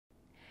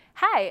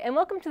Hi, and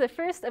welcome to the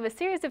first of a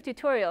series of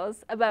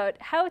tutorials about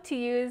how to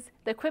use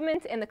the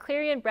equipment in the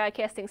Clarion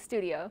Broadcasting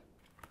Studio.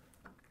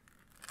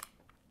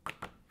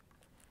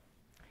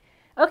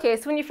 Okay,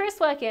 so when you first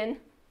walk in,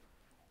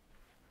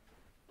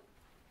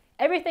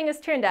 everything is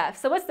turned off.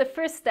 So what's the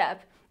first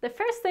step? The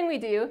first thing we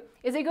do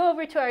is we go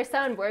over to our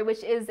soundboard,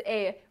 which is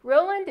a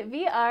Roland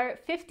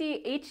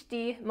VR50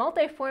 HD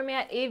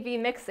multi-format AV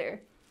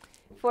mixer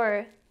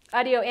for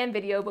audio and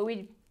video, but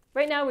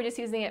right now we're just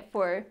using it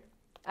for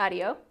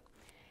audio.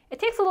 It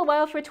takes a little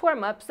while for it to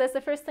warm up, so that's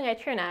the first thing I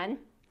turn on.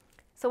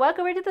 So walk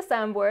over to the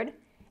soundboard,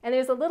 and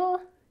there's a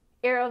little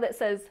arrow that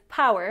says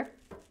power,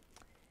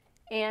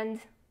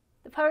 and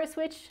the power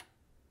switch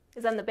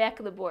is on the back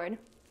of the board.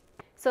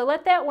 So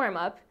let that warm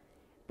up,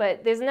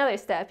 but there's another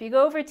step. You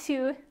go over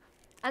to,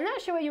 I'm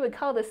not sure what you would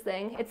call this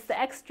thing, it's the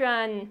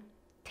Extron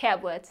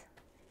tablet,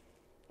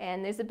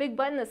 and there's a big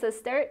button that says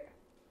start.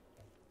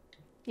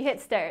 You hit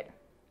start.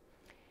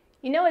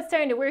 You know it's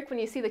starting to work when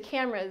you see the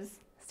cameras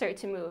start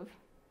to move.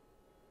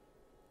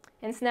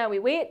 And so now we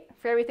wait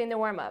for everything to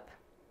warm up.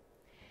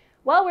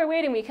 While we're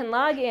waiting, we can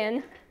log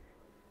in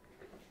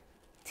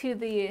to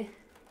the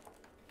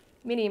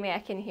mini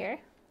Mac in here.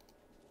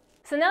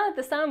 So now that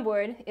the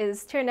soundboard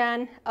is turned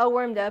on, all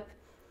warmed up,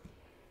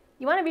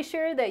 you want to be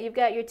sure that you've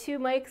got your two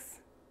mics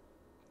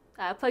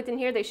plugged in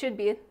here. They should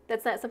be.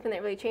 That's not something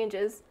that really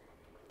changes.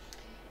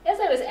 As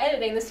I was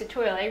editing this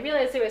tutorial, I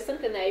realized there was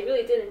something that I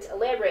really didn't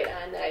elaborate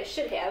on that I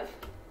should have,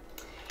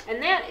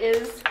 and that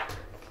is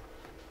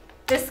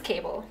this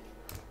cable.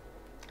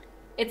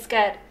 It's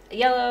got a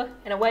yellow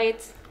and a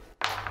white,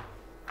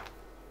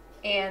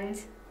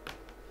 and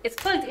it's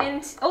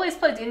always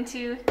plugged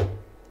into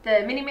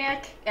the mini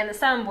Mac and the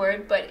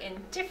soundboard, but in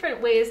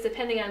different ways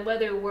depending on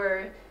whether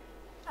we're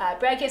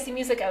broadcasting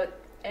music out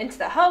into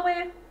the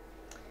hallway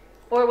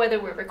or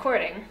whether we're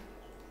recording.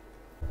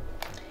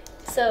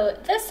 So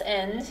this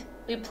end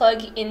we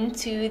plug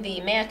into the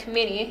Mac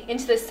Mini,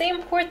 into the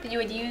same port that you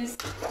would use,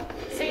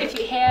 say if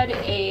you had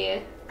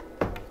a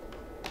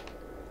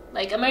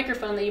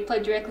microphone that you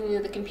plug directly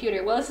into the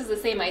computer. Well, this is the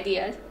same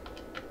idea.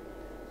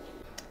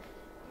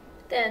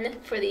 Then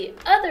for the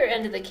other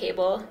end of the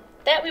cable,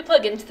 that we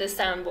plug into the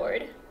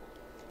soundboard.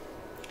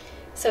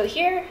 So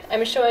here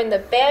I'm showing the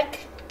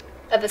back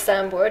of the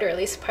soundboard, or at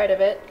least part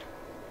of it.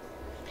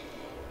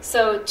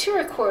 So to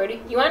record,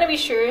 you want to be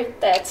sure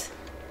that,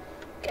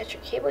 got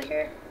your cable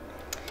here,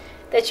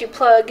 that you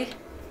plug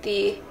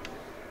the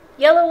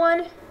yellow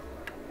one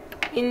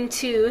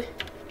into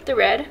the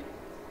red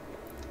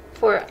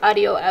for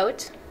audio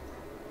out,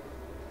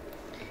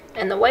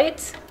 and the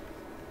white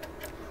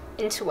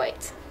into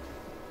white.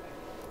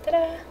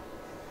 Ta-da!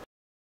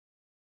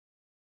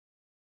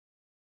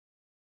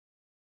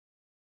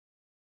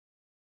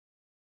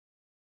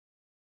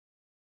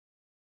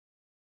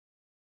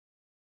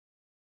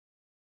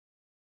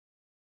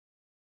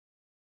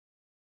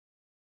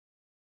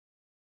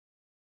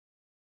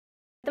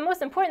 The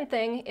most important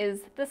thing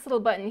is this little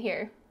button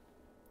here.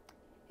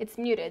 It's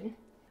muted.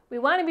 We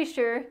want to be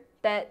sure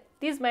that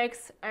these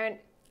mics aren't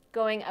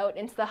going out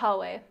into the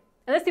hallway,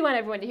 unless you want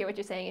everyone to hear what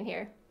you're saying in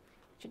here,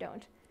 which you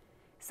don't.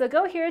 So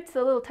go here to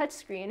the little touch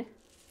screen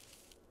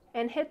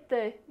and hit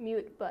the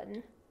mute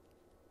button.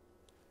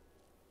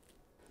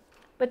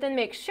 But then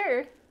make sure,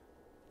 if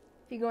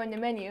you go into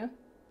menu, you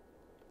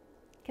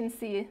can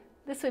see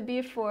this would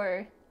be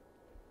for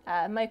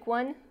mic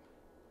 1.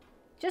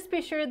 Just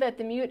be sure that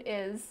the mute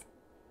is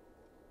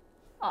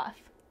off,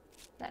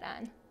 not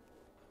on.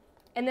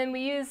 And then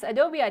we use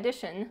Adobe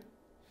Audition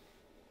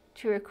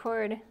to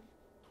record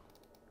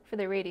for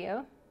the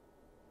radio.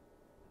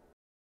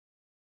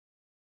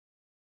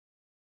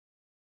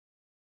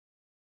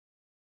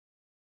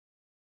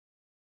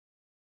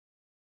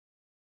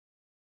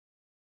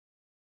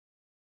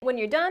 When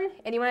you're done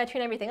and you want to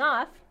turn everything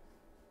off,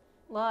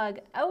 log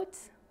out,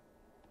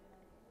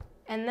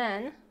 and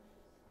then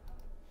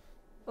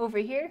over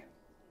here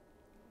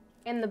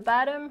in the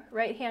bottom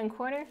right-hand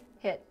corner,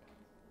 hit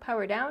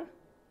power down.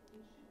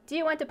 Do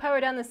you want to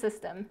power down the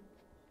system?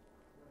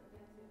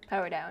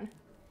 Power down.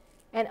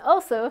 And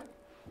also,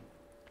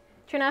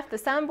 turn off the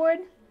soundboard,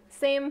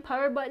 same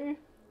power button,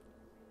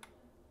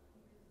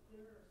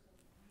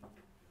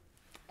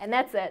 and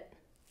that's it.